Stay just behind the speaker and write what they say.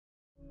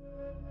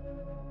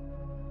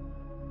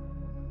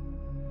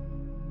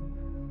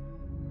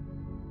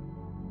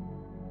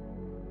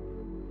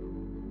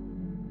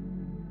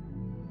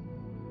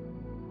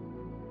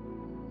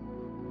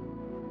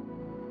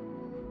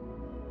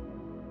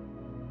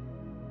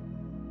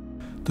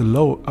The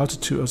Low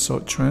Altitude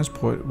Assault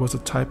Transport was a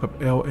type of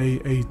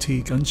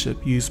LAAT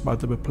gunship used by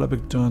the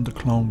Republic during the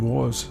Clone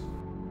Wars.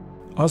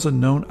 Also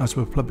known as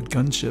Republic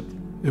Gunship,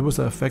 it was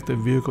an effective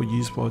vehicle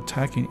used for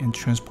attacking and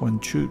transporting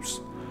troops.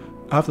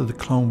 After the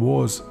Clone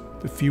Wars,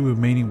 the few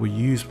remaining were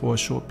used for a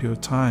short period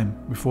of time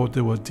before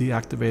they were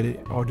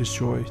deactivated or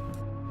destroyed.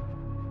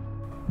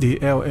 The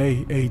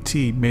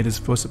LAAT made its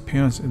first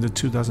appearance in the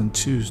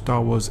 2002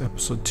 Star Wars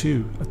Episode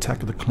II,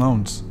 Attack of the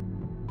Clones.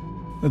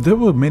 There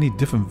were many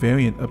different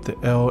variants of the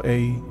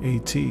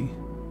LAAT.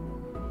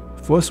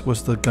 First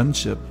was the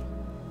gunship,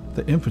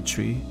 the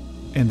infantry,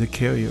 and the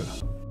carrier.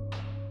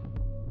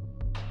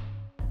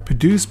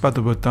 Produced by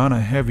the Rodana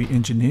Heavy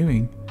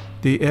Engineering,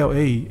 the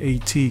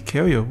LAAT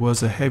carrier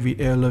was a heavy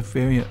airlift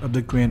variant of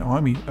the Grand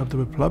Army of the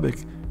Republic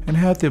and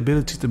had the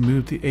ability to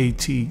move the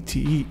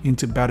AT-TE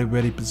into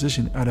battle-ready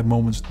position at a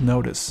moment's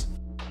notice.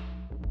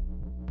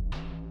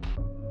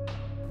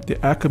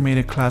 The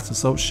acclimated class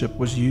assault ship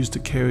was used to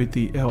carry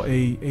the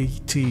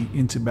LAAT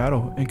into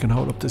battle and can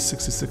hold up to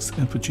 66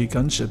 infantry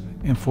gunship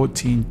and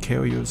 14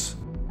 carriers.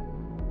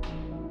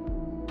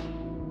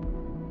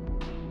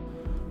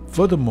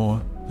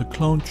 Furthermore, the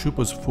clone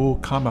troopers' full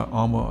combat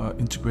armor are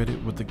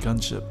integrated with the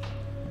gunship.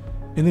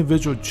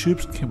 Individual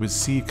troops can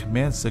receive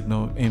command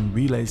signal and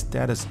relay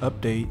status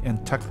update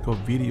and tactical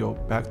video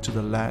back to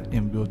the LAAT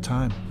in real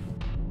time.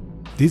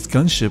 This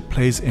gunship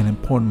plays an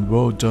important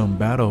role during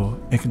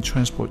battle and can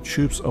transport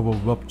troops over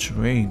rough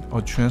terrain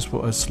or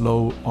transfer a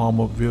slow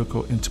armored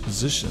vehicle into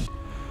position.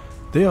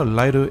 They are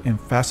lighter and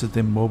faster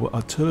than mobile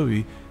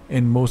artillery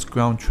and most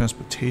ground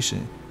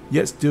transportation,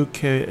 yet still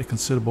carry a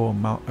considerable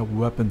amount of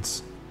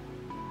weapons.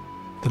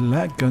 The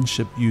LAAT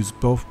gunship used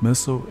both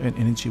missile and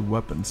energy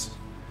weapons.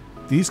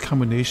 These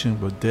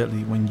combinations were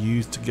deadly when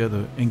used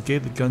together and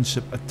gave the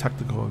gunship a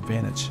tactical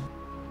advantage.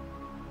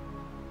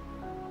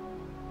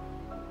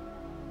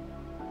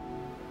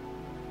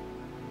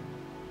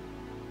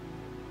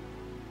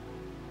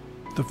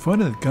 The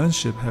front of the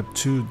gunship had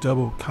two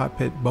double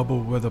cockpit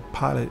bubble where the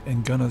pilot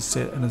and gunner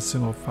sat in a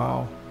single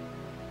file.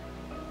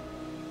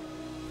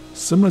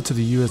 Similar to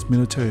the US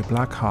military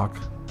Black Hawk,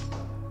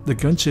 the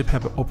gunship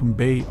had an open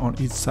bay on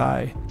each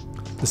side.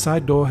 The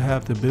side door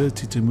had the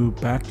ability to move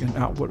back and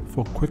outward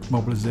for quick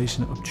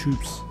mobilization of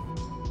troops.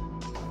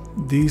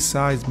 These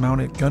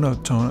sides-mounted gunner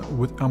turret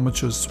with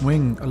armature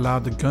swing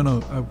allowed the gunner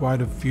a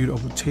wider field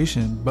of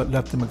rotation but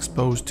left them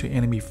exposed to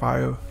enemy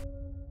fire.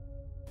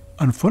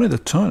 On front of the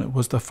turret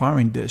was the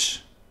firing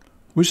dish,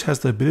 which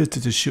has the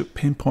ability to shoot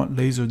pinpoint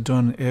laser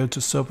during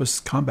air-to-surface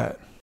combat.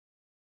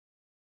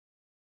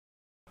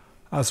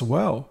 As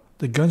well,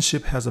 the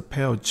gunship has a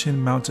pair of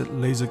chin-mounted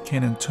laser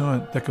cannon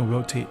turret that can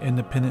rotate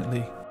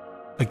independently.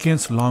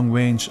 Against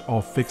long-range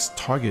or fixed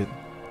target,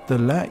 the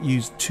LAAT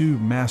used two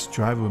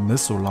mass-driver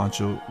missile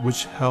launchers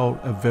which held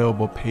a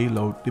variable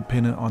payload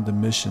depending on the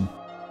mission.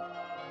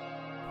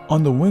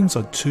 On the wings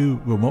are two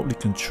remotely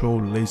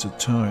controlled laser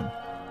turrets,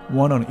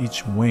 one on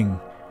each wing.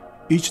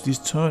 Each of these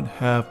turrets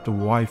have the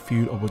wide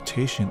field of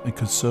rotation and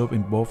can serve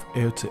in both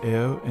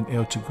air-to-air and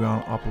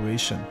air-to-ground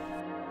operation.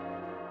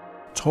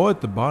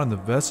 Toward the bottom of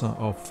the vessel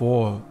are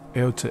four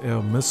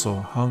air-to-air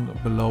missiles hung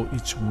below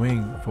each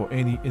wing for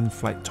any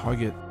in-flight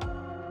target.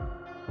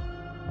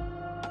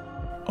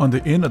 On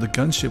the end of the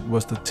gunship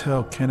was the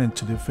tail cannon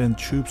to defend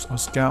troops or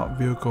scout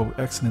vehicle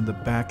exiting the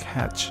back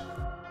hatch.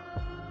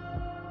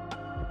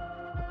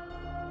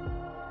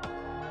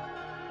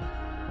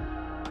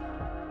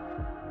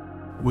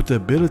 With the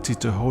ability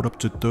to hold up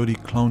to 30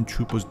 clone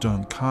troopers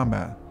during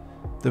combat,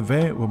 the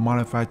variant were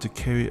modified to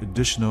carry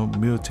additional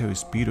military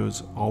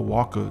speeders or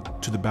walkers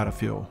to the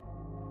battlefield.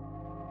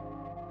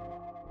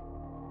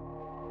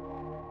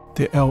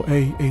 The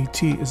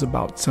LAAT is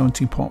about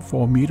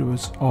 17.4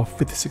 meters or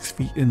 56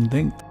 feet in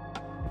length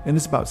and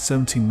is about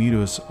 17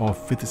 meters or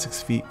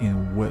 56 feet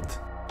in width.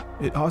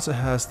 It also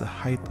has the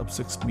height of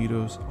 6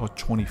 meters or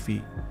 20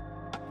 feet.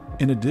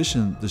 In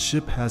addition, the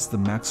ship has the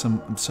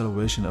maximum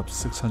acceleration of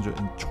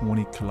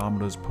 620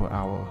 kilometers per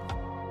hour.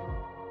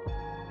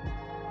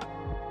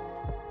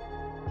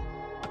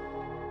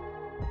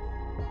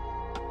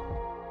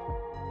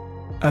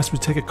 As we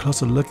take a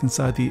closer look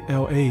inside the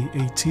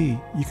LAAT,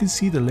 you can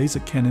see the laser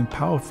cannon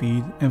power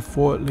feed and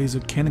forward laser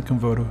cannon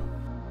converter.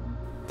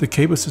 The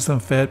cable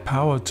system fed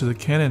power to the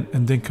cannon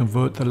and then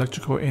convert the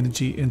electrical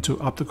energy into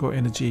optical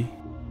energy.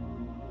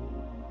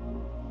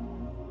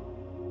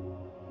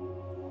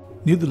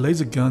 Near the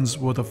laser guns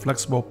were the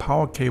flexible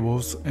power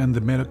cables and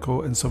the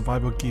medical and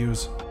survival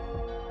gears.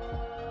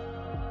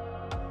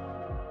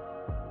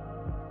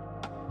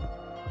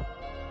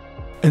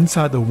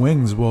 Inside the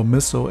wings were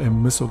missile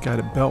and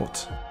missile-guided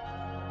belts.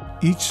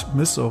 Each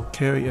missile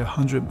carried a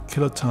 100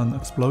 kiloton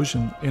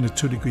explosion in a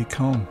 2-degree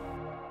cone.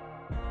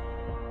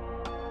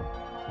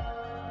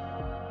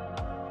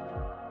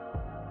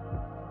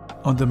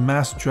 On the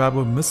mass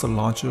driver missile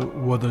launcher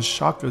were the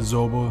shock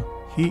absorber,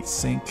 heat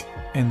sink,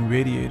 and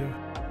radiator.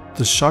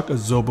 The shock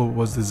absorber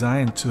was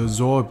designed to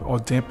absorb or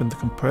dampen the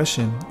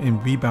compression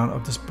and rebound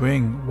of the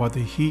spring, while the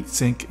heat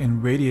sink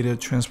and radiator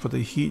transfer the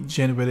heat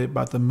generated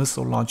by the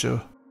missile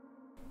launcher.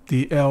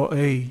 The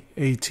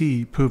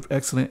LAAT proved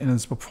excellent in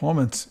its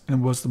performance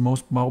and was the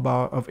most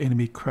mobile of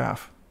enemy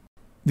craft.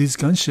 These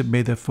gunships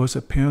made their first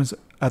appearance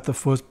at the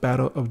First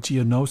Battle of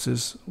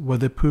Geonosis, where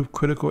they proved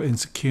critical in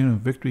securing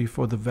victory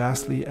for the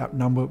vastly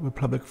outnumbered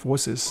Republic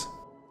forces.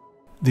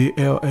 The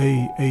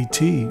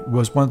LAAT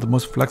was one of the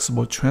most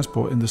flexible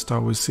transport in the Star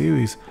Wars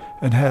series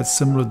and had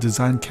similar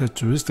design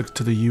characteristics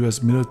to the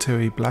US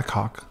military Black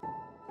Hawk.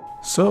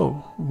 So,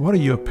 what are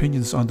your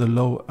opinions on the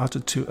low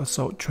altitude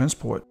assault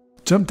transport?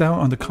 Jump down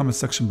on the comment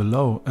section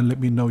below and let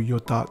me know your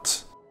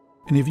thoughts.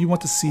 And if you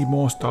want to see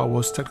more Star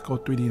Wars technical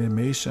 3D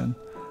animation,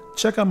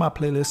 check out my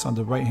playlist on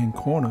the right hand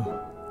corner.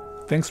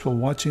 Thanks for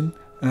watching,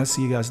 and I'll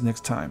see you guys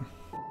next time.